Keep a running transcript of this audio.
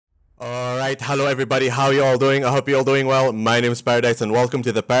Alright, hello everybody, how you all doing? I hope you all doing well. My name is Paradise and welcome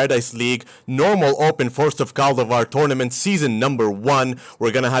to the Paradise League Normal Open Forest of Kaldavar Tournament Season number 1.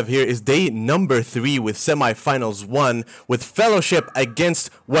 We're gonna have here is day number 3 with semifinals 1 with Fellowship against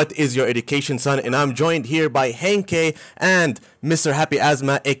What Is Your Education Son, and I'm joined here by Henke and Mr. Happy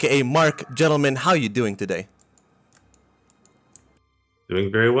Asthma aka Mark. Gentlemen, how you doing today? Doing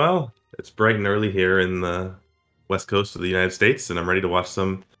very well. It's bright and early here in the west coast of the United States, and I'm ready to watch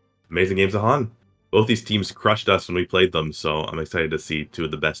some amazing games of HoN. Both these teams crushed us when we played them, so I'm excited to see two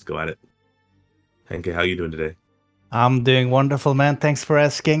of the best go at it. Henke, how are you doing today? I'm doing wonderful, man. Thanks for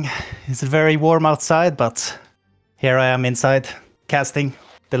asking. It's very warm outside, but here I am inside, casting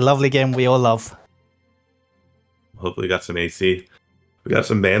the lovely game we all love. Hopefully we got some AC. We got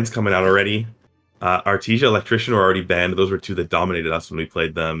some bans coming out already. Artesia, Electrician were already banned. Those were two that dominated us when we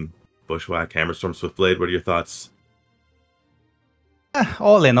played them. Bushwhack, Hammerstorm, Swiftblade. What are your thoughts?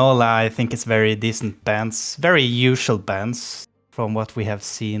 All in all, I think it's very decent bans. Very usual bans from what we have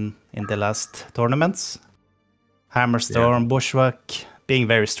seen in the last tournaments. Hammerstorm, Bushwhack being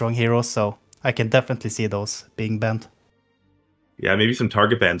very strong heroes, so I can definitely see those being banned. Yeah, maybe some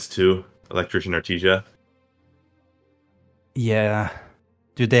target bans too. Electrician, Artesia. Yeah.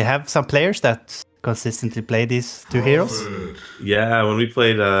 Do they have some players that consistently play these two heroes? Yeah, when we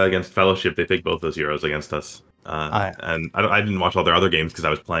played against Fellowship, they picked both those heroes against us. And I didn't watch all their other games because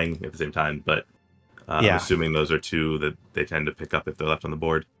I was playing at the same time, but I'm assuming those are two that they tend to pick up if they're left on the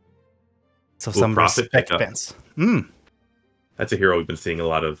board. So some respect bans. That's a hero we've been seeing a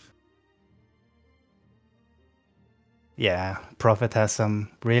lot of. Yeah, Prophet has some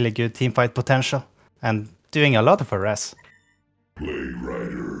really good teamfight potential and doing a lot of harass. Plague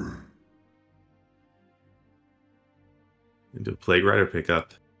Rider. Into a Plague Rider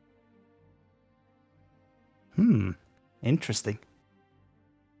pickup. Interesting.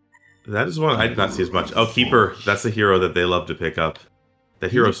 That is one I did not see as much. Oh, Keeper. That's a hero that they love to pick up. That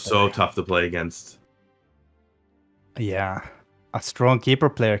hero's so tough to play against. Yeah, a strong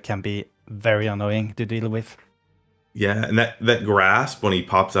Keeper player can be very annoying to deal with. Yeah, and that grasp when he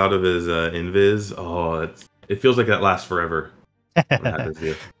pops out of his invis, oh, it feels like that lasts forever. When it happens to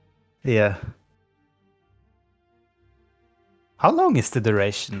you. Yeah. How long is the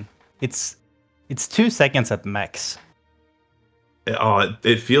duration? It's 2 seconds at max.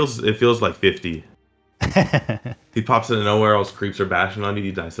 It feels like 50. He pops out of nowhere, else creeps are bashing on you,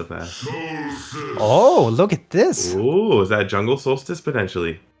 you die so fast. Oh, look at this. Ooh, is that Jungle Solstice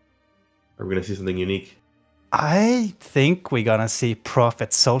potentially? Are we gonna see something unique? I think we're gonna see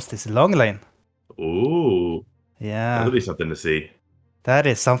Prophet Solstice long lane. Ooh. Yeah. That'll be something to see. That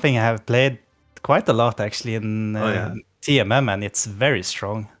is something I have played quite a lot actually in TMM, and it's very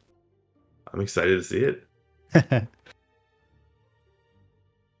strong. I'm excited to see it.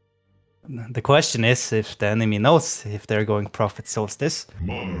 The question is if the enemy knows if they're going Prophet Solstice.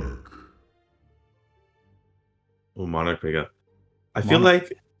 Monarch. Oh, Monarch pickup. I feel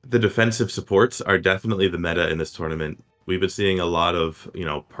like the defensive supports are definitely the meta in this tournament. We've been seeing a lot of,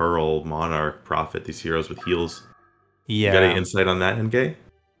 Pearl, Monarch, Prophet, these heroes with heals. Yeah. You got any insight on that, NK?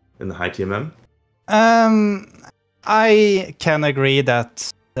 In the high TMM? I can agree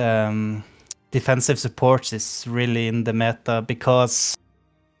that defensive support is really in the meta because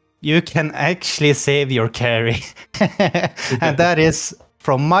you can actually save your carry. And that is,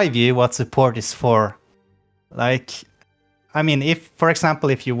 from my view, what support is for. Like, I mean, if, for example,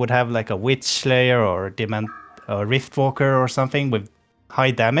 if you would have like a Witch Slayer or Riftwalker or something with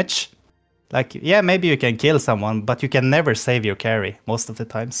high damage, like, yeah, maybe you can kill someone, but you can never save your carry most of the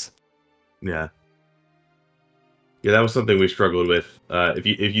times. Yeah. Yeah, that was something we struggled with. If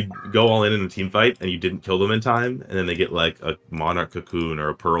you go all in a team fight and you didn't kill them in time, and then they get like a Monarch Cocoon or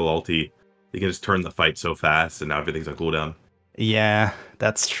a Pearl ulti, they can just turn the fight so fast, and now everything's on cooldown. Yeah,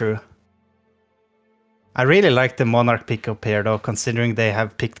 that's true. I really like the Monarch pickup here, though, considering they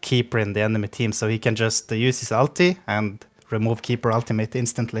have picked Keeper in the enemy team, so he can just use his ulti and remove Keeper ultimate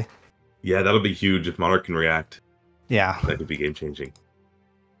instantly. Yeah, that'll be huge if Monarch can react. Yeah. That could be game-changing.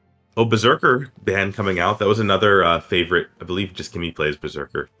 Oh, Berserker ban coming out. That was another favorite. I believe just Kimmy plays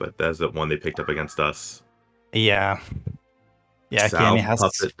Berserker, but that's the one they picked up against us. Yeah. Yeah, Sal Kimmy has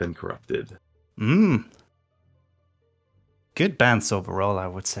Puppet been corrupted. Good bans overall, I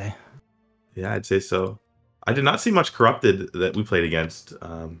would say. Yeah, I'd say so. I did not see much corrupted that we played against,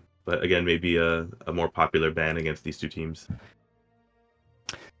 but again, maybe a more popular ban against these two teams.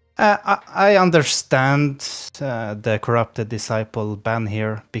 I understand the Corrupted Disciple ban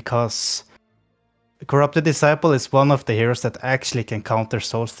here, because Corrupted Disciple is one of the heroes that actually can counter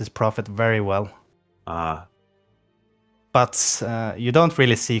Solstice Prophet very well. but you don't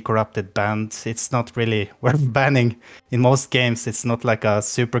really see corrupted banned. It's not really worth banning in most games. It's not like a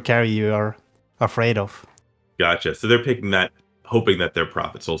super carry you are afraid of. Gotcha. So they're picking that, hoping that their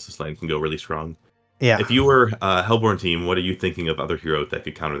Prophet Solstice lane can go really strong. Yeah. If you were a Hellborn team, what are you thinking of other heroes that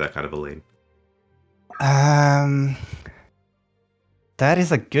could counter that kind of a lane? That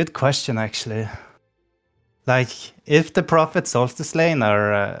is a good question, actually. Like, if the Prophet Solstice lane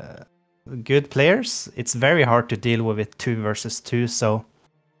are good players, it's very hard to deal with it 2 versus 2. So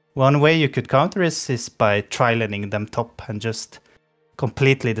one way you could counter is by tri-laning them top and just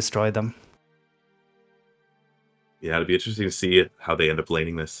completely destroy them. Yeah, it'll be interesting to see how they end up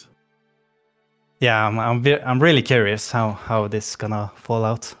laning this. Yeah, I'm really curious how this is gonna fall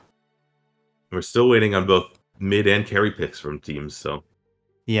out. We're still waiting on both mid and carry picks from teams, so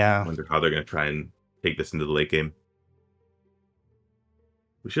Yeah. I wonder how they're going to try and take this into the late game.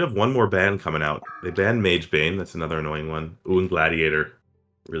 We should have one more ban coming out. They banned Mage Bane, that's another annoying one. Ooh, and Gladiator,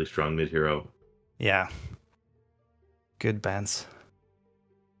 really strong mid hero. Yeah. Good bans.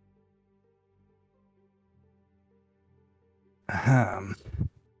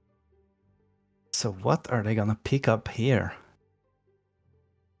 So what are they gonna pick up here?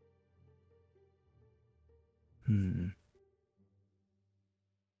 Ooh,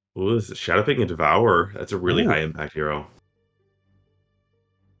 this is Shadowping and Devour. That's a really Ooh. high impact hero.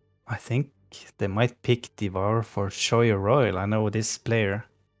 I think they might pick Devour for Shoyo Royal. I know this player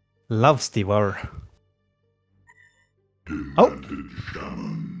loves Devour. Oh!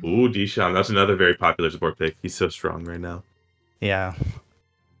 Ooh, Disham. That's another very popular support pick. He's so strong right now. Yeah.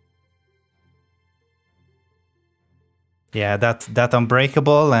 Yeah, that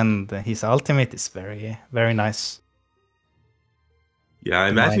Unbreakable and his ultimate is very, very nice. Yeah, I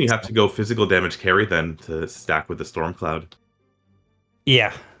imagine you have to go physical damage carry then to stack with the Storm Cloud.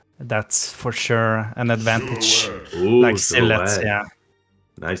 Yeah, that's for sure an advantage. Ooh, Like Silhouettes, yeah.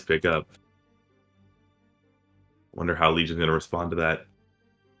 Nice pickup. Wonder how Legion's going to respond to that.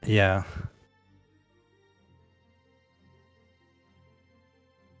 Yeah.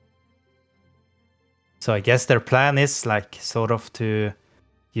 So I guess their plan is like sort of to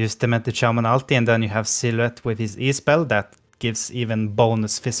use Demented Shaman ulti, and then you have Silhouette with his E-spell that gives even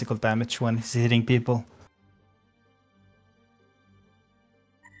bonus physical damage when he's hitting people.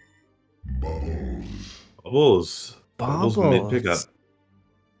 Bubbles mid pickup.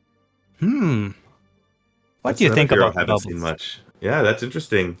 What do you think about I haven't Bubbles? seen much. Yeah, that's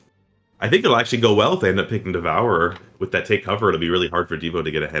interesting. I think it'll actually go well if they end up picking Devourer. With that take cover, it'll be really hard for Devo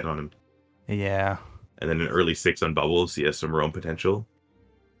to get ahead on him. Yeah. And then an early 6 on Bubbles, he has some roam potential.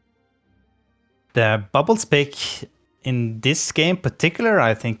 The Bubbles pick in this game particular,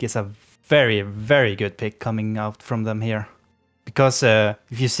 I think, is a very, very good pick coming out from them here. Because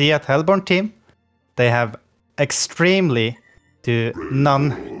if you see at Hellborn team, they have extremely to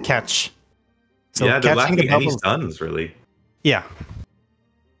none catch. So yeah, they're catching lacking the any Bubbles, stuns, really. yeah.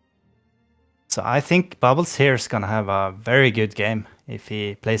 So I think Bubbles here is gonna have a very good game if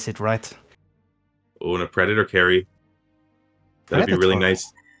he plays it right. Oh, and a Predator carry. That'd be really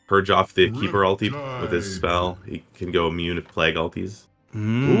nice. Purge off the Keeper ulti with his spell. He can go immune if Plague ultis.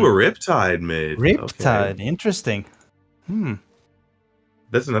 Ooh, a Riptide mid. Riptide, Okay. interesting.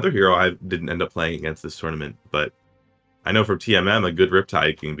 That's another hero I didn't end up playing against this tournament, but I know from TMM a good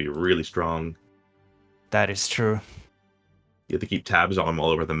Riptide can be really strong. That is true. You have to keep tabs on him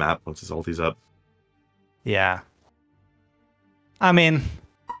all over the map once his ulti's up. Yeah. I mean,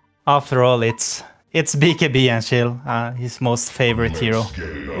 after all, it's BKB and Chill, his most favorite hero.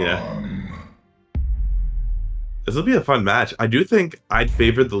 Yeah. This will be a fun match. I do think I'd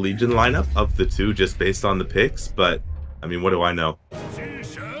favor the Legion lineup of the two just based on the picks, but I mean, what do I know?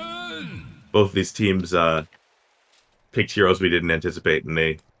 Both of these teams picked heroes we didn't anticipate, and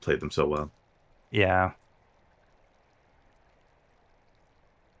they played them so well. Yeah.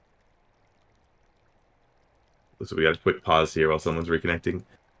 So we got a quick pause here while someone's reconnecting.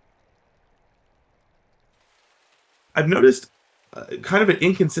 I've noticed kind of an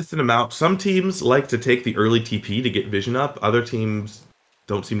inconsistent amount. Some teams like to take the early TP to get vision up. Other teams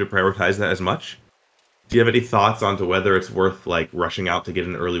don't seem to prioritize that as much. Do you have any thoughts onto whether it's worth like rushing out to get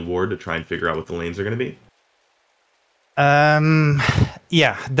an early ward to try and figure out what the lanes are going to be?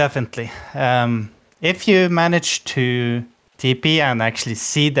 Yeah, definitely. If you manage to TP and actually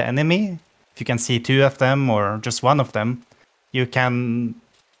see the enemy, if you can see 2 of them or just 1 of them, you can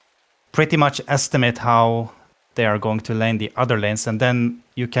pretty much estimate how they are going to lane the other lanes, and then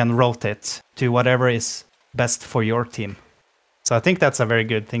you can rotate to whatever is best for your team. So I think that's a very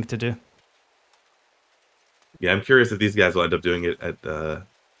good thing to do. Yeah, I'm curious if these guys will end up doing it at the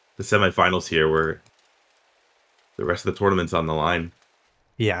semifinals here, where the rest of the tournament's on the line.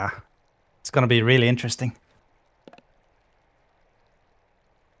 Yeah, it's gonna be really interesting.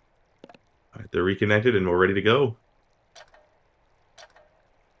 All right, they're reconnected and we're ready to go.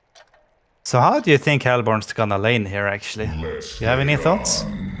 So how do you think Hellborn's gonna lane here, actually? Do you have any thoughts?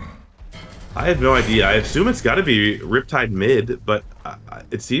 I have no idea. I assume it's got to be Riptide mid, but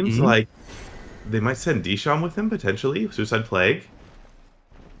it seems like they might send Disham with him, potentially. Suicide Plague.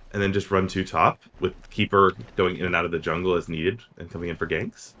 And then just run 2 top, with Keeper going in and out of the jungle as needed and coming in for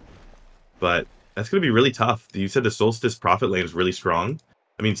ganks. But that's going to be really tough. You said the Solstice Prophet lane is really strong.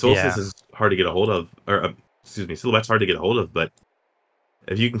 I mean, Solstice is hard to get a hold of. Or, excuse me, Silhouette's hard to get a hold of, but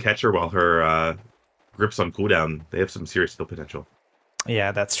if you can catch her while her grip's on cooldown, they have some serious skill potential.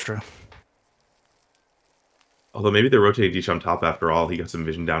 Yeah, that's true. Although maybe they're rotating Disham top after all. He got some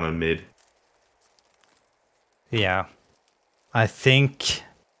vision down on mid. Yeah. I think...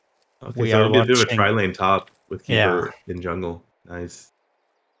 Okay, so it'll be a bit of a tri-lane top with Keeper in jungle. Nice.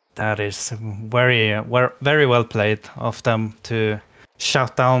 That is very well played of them to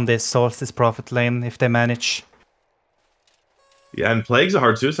shut down this Solstice Prophet lane if they manage. Yeah, and Plague's a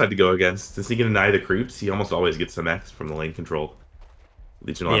hard suicide to go against. Since he can deny the creeps, he almost always gets some X from the lane control.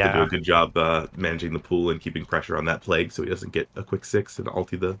 Legion will have to do a good job managing the pool and keeping pressure on that Plague so he doesn't get a quick 6 and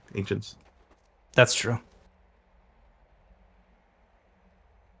ulti the Ancients. That's true.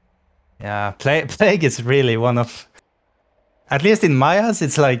 Yeah, Plague is really one of... At least in my eyes,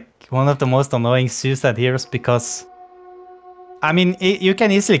 it's like one of the most annoying suicide heroes because... I mean, you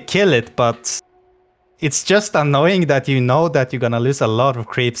can easily kill it, but... It's just annoying that you know that you're gonna lose a lot of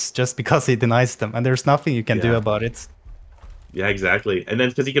creeps just because he denies them, and there's nothing you can do about it. Yeah, exactly. And then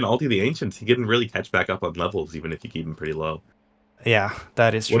because he can ulti the Ancients, he can really catch back up on levels, even if you keep him pretty low. Yeah,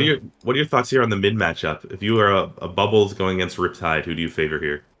 that is true. What are your thoughts here on the mid matchup? If you are a Bubbles going against Riptide, who do you favor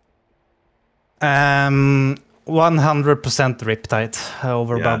here? 100% Riptide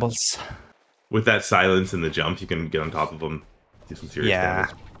over Bubbles. With that silence and the jump, you can get on top of them, do some serious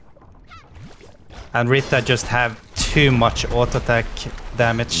damage. And Riptide just have too much auto attack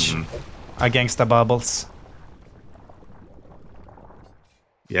damage against the Bubbles.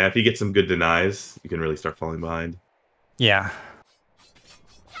 Yeah, if you get some good denies, you can really start falling behind. Yeah.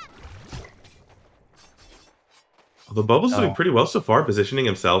 Although Bubbles is doing pretty well so far, positioning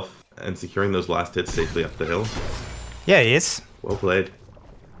himself and securing those last hits safely up the hill. Yeah, he is. Well played.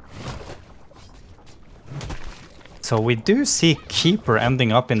 So we do see Keeper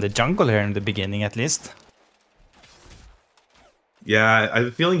ending up in the jungle here in the beginning, at least. Yeah, I have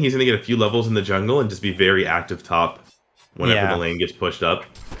a feeling he's going to get a few levels in the jungle and just be very active top. Whenever the lane gets pushed up,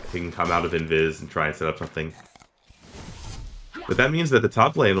 he can come out of invis and try and set up something. But that means that the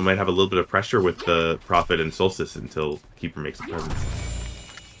top lane might have a little bit of pressure with the Prophet and Solstice until Keeper makes a presence.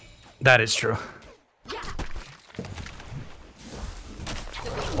 That is true.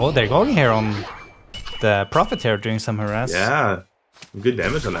 Oh, they're going here on the Prophet here doing some harass. Yeah, good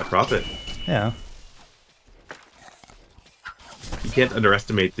damage on that Prophet. Yeah. You can't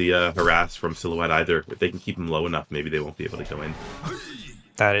underestimate the harass from Silhouette either. If they can keep him low enough, maybe they won't be able to go in.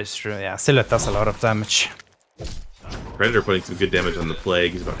 That is true, yeah. Silhouette does a lot of damage. Predator putting some good damage on the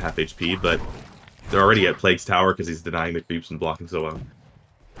Plague. He's about half HP, but they're already at Plague's tower because he's denying the creeps and blocking so well.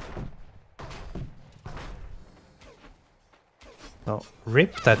 So,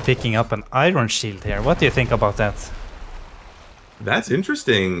 Riptide picking up an Iron Shield here. What do you think about that? That's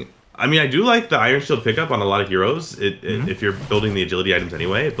interesting. I mean, I do like the Iron Shield pickup on a lot of heroes. If you're building the agility items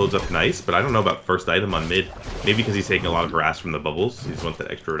anyway, it builds up nice, but I don't know about first item on mid. Maybe because he's taking a lot of harass from the bubbles. He just wants that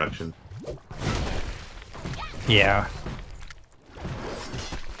extra reduction. Yeah.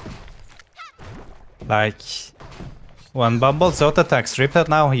 Like, when Bubbles auto-attacks Riptide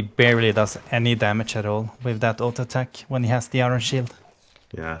now, he barely does any damage at all with that auto-attack when he has the Iron Shield.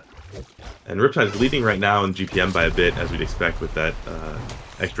 Yeah. And Riptide's leading right now in GPM by a bit, as we'd expect with that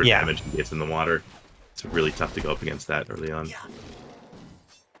extra damage he gets in the water. It's really tough to go up against that early on.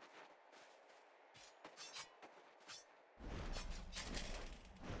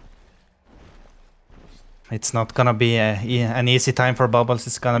 It's not gonna be an easy time for Bubbles.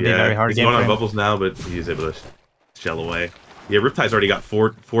 It's gonna be a very hard game for him. He's going on Bubbles now, but he's able to shell away. Yeah, Riptide's already got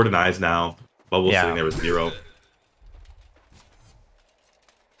four denies now. Bubbles sitting there with 0.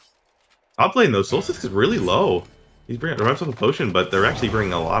 Top lane though, Solstice is really low. He's bringing himself a potion, but they're actually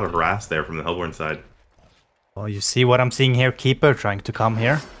bringing a lot of harass there from the Hellborn side. Oh, you see what I'm seeing here? Keeper trying to come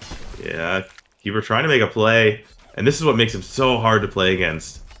here. Yeah, Keeper trying to make a play, and this is what makes him so hard to play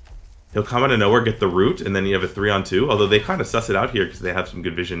against. He'll come out of nowhere, get the root, and then you have a 3-on-2. Although they kind of suss it out here because they have some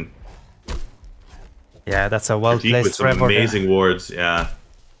good vision. Yeah, that's a well-placed with some amazing wards. Yeah,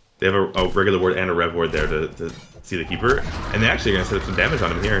 they have a regular ward and a rev ward there to see the Keeper, and they actually are going to set up some damage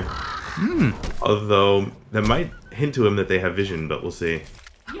on him here. Although, that might hint to him that they have vision, but we'll see.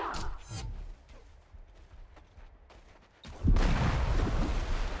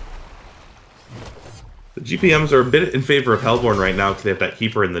 The GPMs are a bit in favor of Hellborn right now because they have that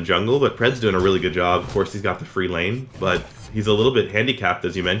Keeper in the jungle, but Pred's doing a really good job. Of course, he's got the free lane, but he's a little bit handicapped,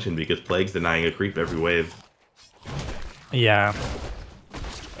 as you mentioned, because Plague's denying a creep every wave. Yeah.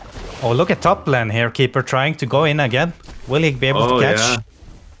 Oh, look at top lane here. Keeper trying to go in again. Will he be able to catch? Yeah.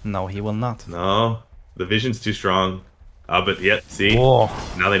 No, he will not. No, the vision's too strong. But yet, see? Whoa.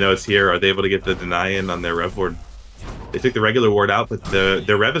 Now they know it's here. Are they able to get the deny in on their Rev ward? They took the regular ward out, but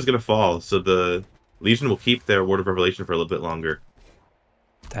their Rev is going to fall, so the Legion will keep their Ward of Revelation for a little bit longer.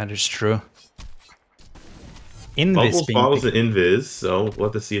 That is true. Bubbles follows an Invis, so we'll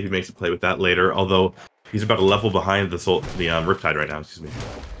have to see if he makes a play with that later, although he's about a level behind the Riptide right now, excuse me.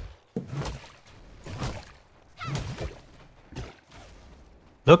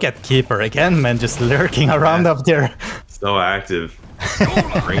 Look at Keeper again, man, just lurking around up there. So active.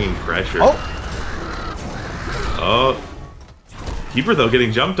 Bringing pressure. Oh. Keeper, though,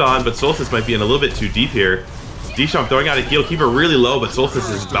 getting jumped on, but Solstice might be in a little bit too deep here. Disham throwing out a heal. Keeper really low, but Solstice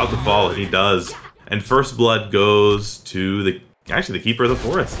is about to fall, and he does. And first blood goes to the Keeper of the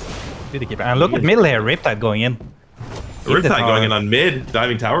Forest. To the Keeper. And look at middle here, Riptide going in. Riptide going in on mid,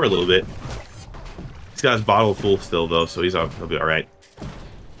 diving tower a little bit. He's got his bottle full still, though, so he'll be alright.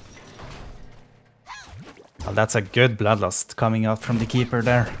 Well, that's a good bloodlust coming out from the Keeper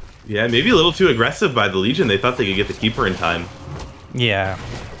there. Yeah, maybe a little too aggressive by the Legion. They thought they could get the Keeper in time. Yeah.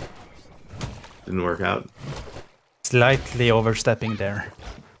 Didn't work out. Slightly overstepping there.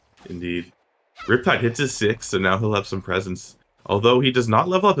 Indeed. Riptide hits his 6, so now he'll have some presence. Although he does not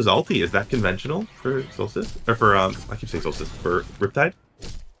level up his ulti. Is that conventional for Solstice? Or for, I keep saying Solstice. For Riptide?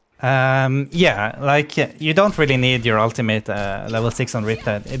 Yeah, like, you don't really need your ultimate level 6 on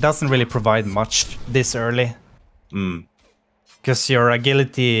Riptide. It doesn't really provide much this early. Because your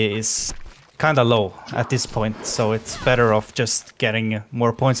agility is kind of low at this point, so it's better off just getting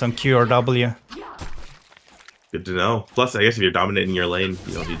more points on Q or W. Good to know. Plus, I guess if you're dominating your lane,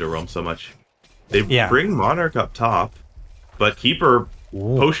 you don't need to roam so much. They bring Monarch up top, but Keeper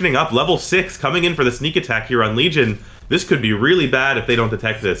potioning up, level 6, coming in for the sneak attack here on Legion. This could be really bad if they don't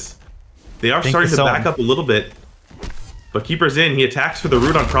detect this. They are starting to back up a little bit, but Keeper's in. He attacks for the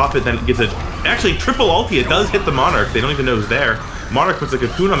root on Prophet, then gets actually triple ulti. It does hit the Monarch. They don't even know who's there. Monarch puts a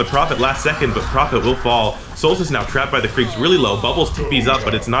cocoon on the Prophet last second, but Prophet will fall. Solstice now trapped by the creeps really low. Bubbles TP's up,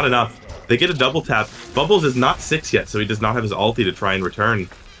 but it's not enough. They get a double tap. Bubbles is not 6 yet, so he does not have his ulti to try and return.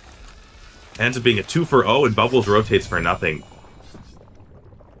 Ends up being a 2-for-0, and Bubbles rotates for nothing.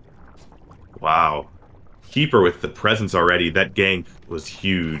 Wow. Keeper with the presence already. That gank was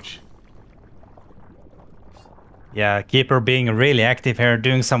huge. Yeah, Keeper being really active here,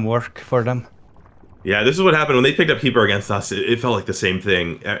 doing some work for them. Yeah, this is what happened when they picked up Keeper against us. It felt like the same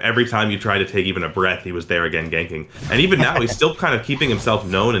thing. Every time you try to take even a breath, he was there again ganking. And even now, he's still kind of keeping himself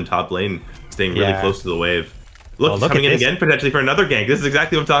known in top lane, staying really close to the wave. Look, he's coming in again potentially for another gank. This is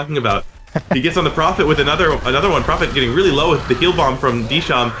exactly what I'm talking about. He gets on the Prophet with another one. Prophet getting really low with the heal bomb from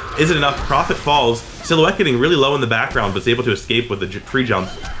Disham. Isn't enough. Prophet falls. Silhouette getting really low in the background, but is able to escape with the tree jump.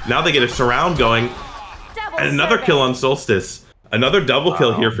 Now they get a surround going. And another kill on Solstice. Another double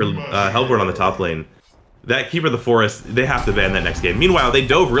kill here for Hellborn on the top lane. That Keeper of the Forest, they have to ban that next game. Meanwhile, they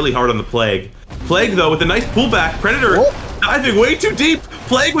dove really hard on the Plague. Plague, though, with a nice pullback. Predator diving way too deep.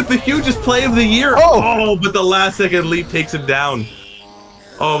 Plague with the hugest play of the year. Oh, but the last second leap takes him down.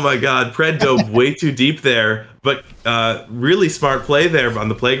 Oh my god, Pred dove way too deep there. But really smart play there on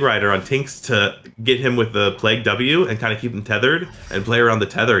the Plague Rider on Tinks to get him with the Plague W and kind of keep him tethered and play around the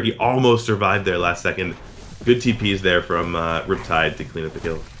tether. He almost survived there last second. Good TPs there from Riptide to clean up the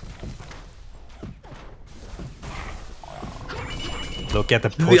kill. Look at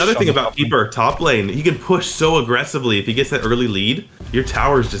the push. The other thing about Keeper, top lane, he can push so aggressively. If he gets that early lead, your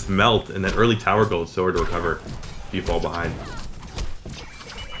towers just melt, and that early tower gold is so hard to recover if you fall behind.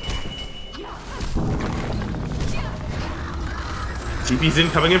 TP's in,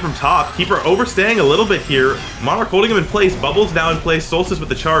 coming in from top. Keeper overstaying a little bit here. Monarch holding him in place. Bubbles now in place. Solstice with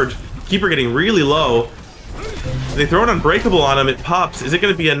the charge. Keeper getting really low. They throw an Unbreakable on him. It pops. Is it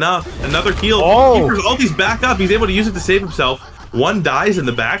going to be enough? Another heal. Keeper's ulti's back up. He's able to use it to save himself. One dies in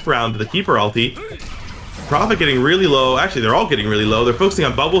the background to the Keeper ulti. Prophet getting really low. Actually, they're all getting really low. They're focusing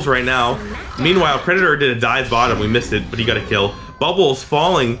on Bubbles right now. Meanwhile, Predator did a dive bottom. We missed it, but he got a kill. Bubbles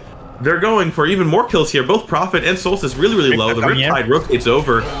falling. They're going for even more kills here. Both Prophet and Solstice really, really low. The Riptide rotates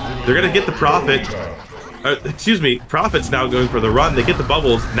over. They're going to get the Prophet. Excuse me. Prophet's now going for the run. They get the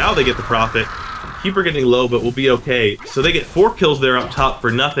Bubbles. Now they get the Prophet. Keeper getting low, but we'll be okay. So they get 4 kills there up top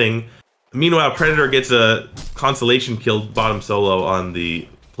for nothing. Meanwhile, Predator gets a consolation kill bottom solo on the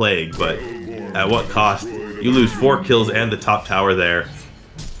Plague, but at what cost? You lose 4 kills and the top tower there.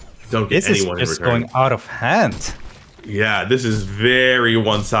 Don't get anyone in return. This is just going out of hand. Yeah, this is very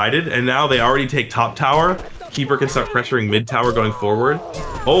one-sided, and now they already take top tower. Keeper can start pressuring mid tower going forward.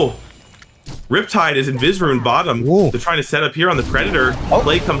 Oh, Riptide is Invis Rune bottom. Ooh. They're trying to set up here on the Predator.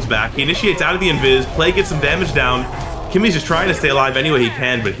 Plague comes back. He initiates out of the Invis. Plague gets some damage down. Kimmy's just trying to stay alive any way he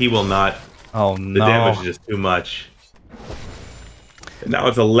can, but he will not. Oh no. The damage is just too much. And now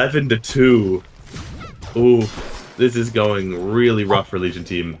it's 11-2. Ooh, this is going really rough for Legion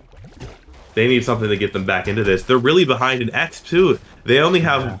team. They need something to get them back into this. They're really behind in X too. They only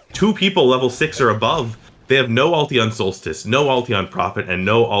have 2 people level 6 or above. They have no ulti on Solstice, no ulti on Prophet, and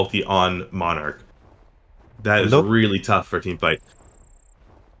no ulti on Monarch. That is really tough for a team fight.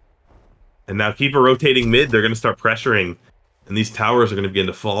 And now Keeper rotating mid, they're going to start pressuring. And these towers are going to begin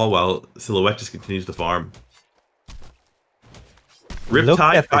to fall while Silhouette just continues to farm.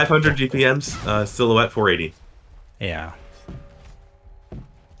 Riptide, 500 GPMs, Silhouette, 480. Yeah.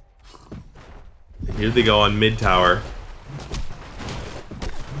 Here they go on mid tower.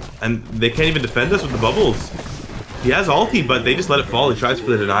 And they can't even defend us with the bubbles. He has ulti, but they just let it fall. He tries for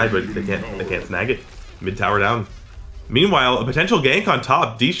the deny, but they can't snag it. Mid tower down. Meanwhile, a potential gank on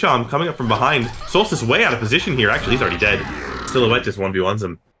top. Disham coming up from behind. Solstice way out of position here. Actually, he's already dead. Silhouette just 1v1s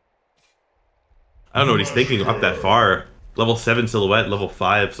him. I don't know what he's thinking up that far. Level 7 Silhouette, level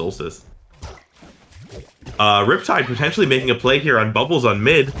 5 Solstice. Riptide potentially making a play here on bubbles on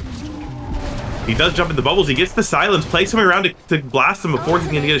mid. He does jump into bubbles. He gets the silence, plays somebody around to blast him before he's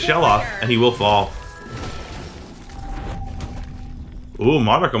going to get a shell off, and he will fall. Ooh,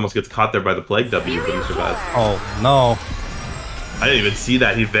 Monarch almost gets caught there by the Plague W, but he survives. Oh, no. I didn't even see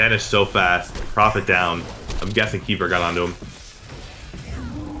that. He vanished so fast. Prophet down. I'm guessing Keeper got onto him.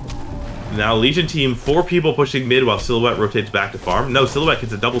 Now, Legion team, 4 people pushing mid while Silhouette rotates back to farm. No, Silhouette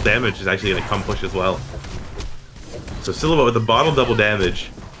gets a double damage. Is actually going to come push as well. So Silhouette with a bottle double damage.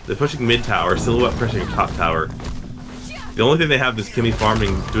 They're pushing mid tower, Silhouette pushing top tower. The only thing they have is Kimmy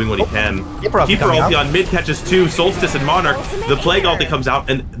farming, doing what he can. Keeper ulti on mid catches 2, Solstice and Monarch. The Plague ulti comes out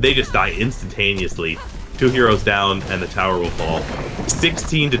and they just die instantaneously. 2 heroes down and the tower will fall.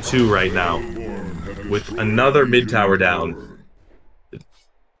 16-2 right now. With another mid tower down.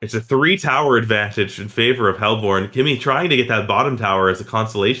 It's a 3 tower advantage in favor of Hellborn. Kimmy trying to get that bottom tower as a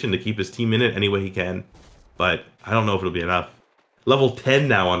consolation to keep his team in it any way he can. But I don't know if it'll be enough. Level 10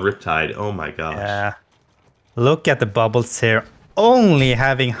 now on Riptide. Oh my gosh. Yeah. Look at the bubbles here. Only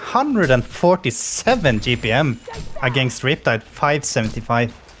having 147 GPM against Riptide,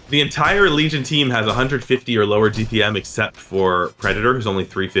 575. The entire Legion team has 150 or lower GPM except for Predator, who's only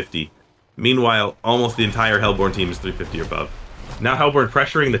 350. Meanwhile, almost the entire Hellborn team is 350 or above. Now Hellborn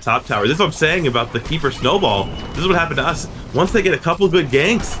pressuring the top tower. This is what I'm saying about the Keeper Snowball. This is what happened to us. Once they get a couple good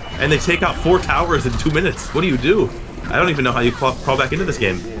ganks and they take out 4 towers in 2 minutes, what do? I don't even know how you crawl back into this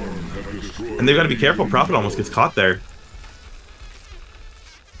game. And they've got to be careful. Prophet almost gets caught there.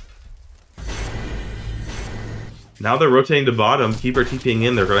 Now they're rotating to bottom. Keeper TPing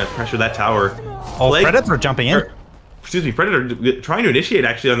in. They're going to pressure that tower. Oh, Plague, Predator jumping in. Excuse me, Predator trying to initiate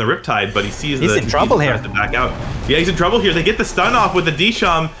actually on the Riptide, but he sees he's in trouble here. To back out. Yeah, he's in trouble here. They get the stun off with the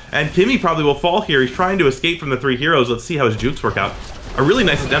Disham, and Kimmy probably will fall here. He's trying to escape from the 3 heroes. Let's see how his jukes work out. A really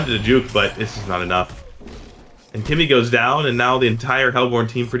nice attempt at a juke, but it's just not enough. And Kimmy goes down, and now the entire Hellborn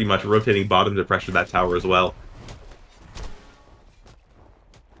team pretty much rotating bottom to pressure that tower as well.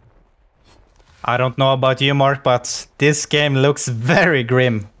 I don't know about you, Mark, but this game looks very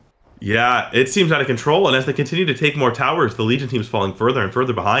grim. Yeah, it seems out of control, and as they continue to take more towers, the Legion team's falling further and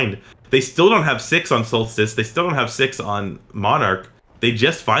further behind. They still don't have 6 on Solstice, they still don't have 6 on Monarch. They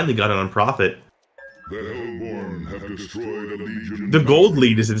just finally got it on Prophet. The Hellborn have destroyed a Legion. The gold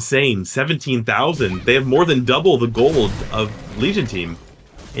lead is insane, 17,000. They have more than double the gold of Legion team.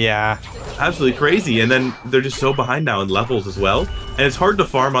 Yeah. Absolutely crazy, and then they're just so behind now in levels as well. And it's hard to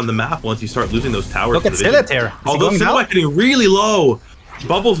farm on the map once you start losing those towers. Look at Silhouette here. Although Silhouette getting really low.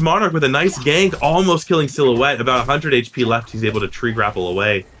 Bubbles Monarch with a nice gank, almost killing Silhouette. About 100 HP left, he's able to tree grapple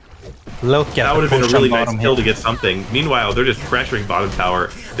away. Look at that would have been a really nice kill to get something. Meanwhile, they're just pressuring bottom tower.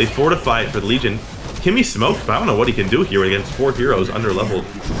 They fortify it for the Legion. Kimmy smoked, but I don't know what he can do here against 4 heroes under leveled.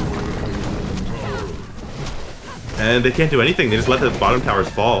 And they can't do anything. They just let the bottom towers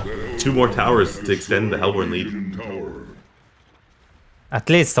fall. 2 more towers to extend the Hellborn lead. At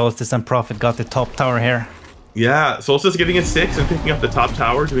least Solstice and Prophet got the top tower here. Yeah, Solstice getting a 6 and picking up the top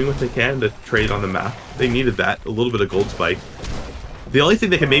tower, doing what they can to trade on the map. They needed that. A little bit of gold spike. The only thing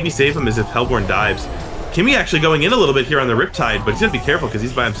that can maybe save him is if Hellborn dives. Kimmy actually going in a little bit here on the Riptide, but he's gonna be careful because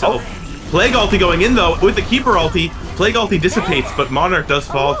he's by himself. Plague ulti going in though, with the Keeper ulti. Plague ulti dissipates, but Monarch does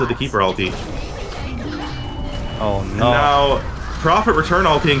fall to the Keeper ulti. Oh no. And now, Prophet return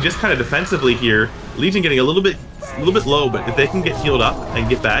ulting just kind of defensively here. Legion getting a little bit low, but if they can get healed up and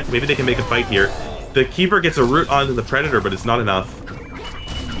get back, maybe they can make a fight here. The Keeper gets a root onto the Predator, but it's not enough.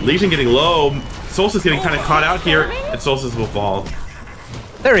 Legion getting low. Solstice getting kind of caught out here, and Solstice will fall.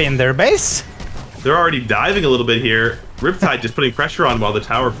 They're in their base. They're already diving a little bit here. Riptide just putting pressure on while the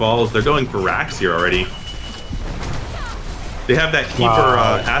tower falls. They're going for racks here already. They have that Keeper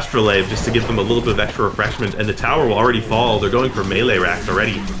Astrolabe just to give them a little bit of extra refreshment, and the tower will already fall. They're going for melee racks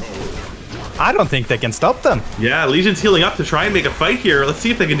already. I don't think they can stop them. Yeah, Legion's healing up to try and make a fight here. Let's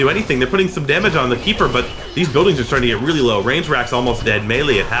see if they can do anything. They're putting some damage on the Keeper, but these buildings are starting to get really low. Range rack's almost dead.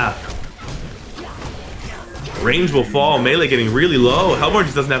 Melee at half. Range will fall. Melee getting really low. Hellborn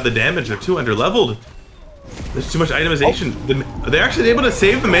just doesn't have the damage. They're too under-leveled. There's too much itemization. They're actually able to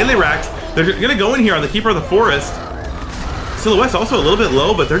save the melee racks. They're going to go in here on the Keeper of the Forest. Silhouette's also a little bit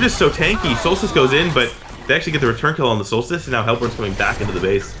low, but they're just so tanky. Solstice goes in, but they actually get the return kill on the Solstice, and now Hellborn's coming back into the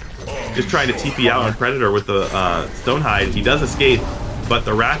base. Just trying to TP out on Predator with the Stonehide. He does escape, but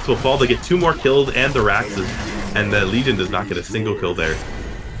the Racks will fall. They get 2 more killed, and the Racks, and the Legion does not get a single kill there.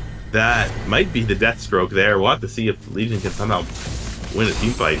 That might be the death stroke there. We'll have to see if Legion can somehow win a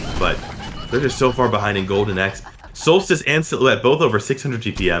team fight, but they're just so far behind in Golden X. Solstice and Silhouette both over 600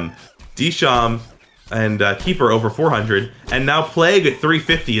 GPM. Disham and Keeper over 400, and now Plague at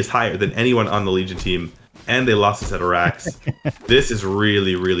 350 is higher than anyone on the Legion team, and they lost a set of racks. This is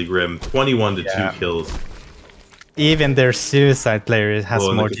really, really grim. 21 to 2 kills. Even their Suicide player has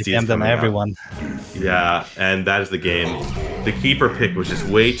Oh, more the GPM than everyone. Yeah, and that is the game. The Keeper pick was just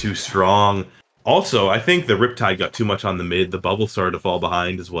way too strong. Also, I think the Riptide got too much on the mid. The bubble started to fall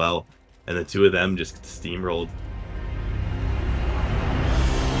behind as well, and the two of them just steamrolled.